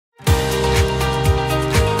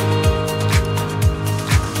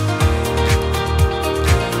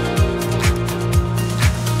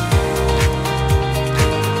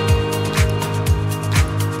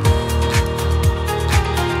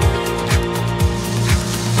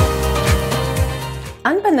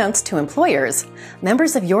Unbeknownst to employers,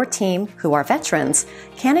 members of your team who are veterans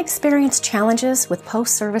can experience challenges with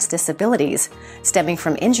post-service disabilities stemming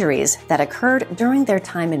from injuries that occurred during their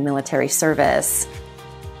time in military service.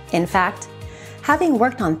 In fact, having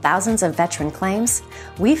worked on thousands of veteran claims,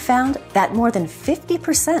 we found that more than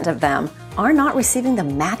 50% of them are not receiving the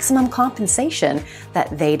maximum compensation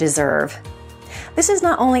that they deserve. This is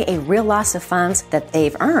not only a real loss of funds that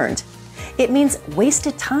they've earned, it means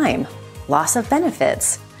wasted time, loss of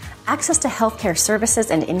benefits, access to healthcare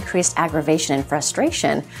services, and increased aggravation and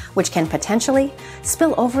frustration, which can potentially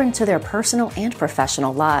spill over into their personal and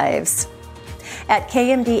professional lives. At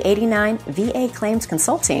KMD89 VA Claims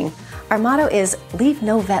Consulting, our motto is leave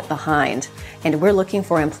no vet behind, and we're looking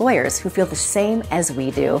for employers who feel the same as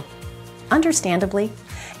we do. Understandably,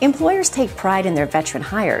 employers take pride in their veteran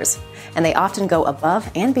hires, and they often go above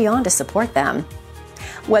and beyond to support them.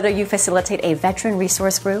 Whether you facilitate a veteran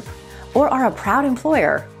resource group or are a proud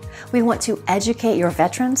employer, we want to educate your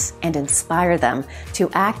veterans and inspire them to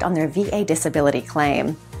act on their VA disability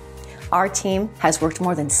claim. Our team has worked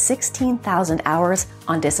more than 16,000 hours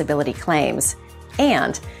on disability claims,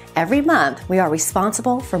 and every month we are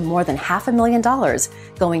responsible for more than $500,000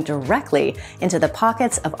 going directly into the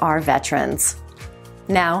pockets of our veterans.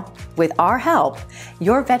 Now, with our help,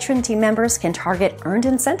 your veteran team members can target earned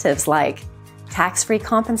incentives like tax-free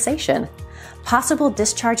compensation, possible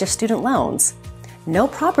discharge of student loans, no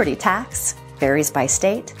property tax, varies by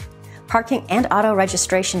state, parking and auto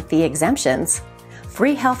registration fee exemptions,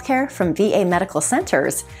 free healthcare from VA medical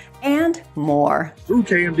centers, and more. Through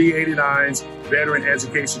KMD89's Veteran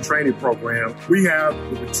Education Training Program, we have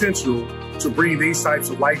the potential to bring these types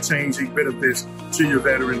of life-changing benefits to your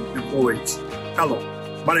veteran employees. Hello,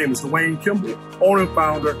 my name is Dewayne Kimble, owner and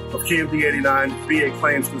founder of KMD89 VA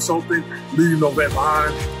Claims Consulting, leaving no vet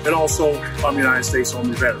behind, and also I'm United States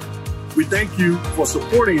Army veteran. We thank you for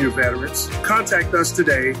supporting your veterans. Contact us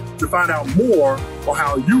today to find out more on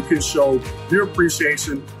how you can show your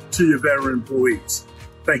appreciation to your veteran employees.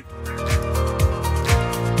 Thank you.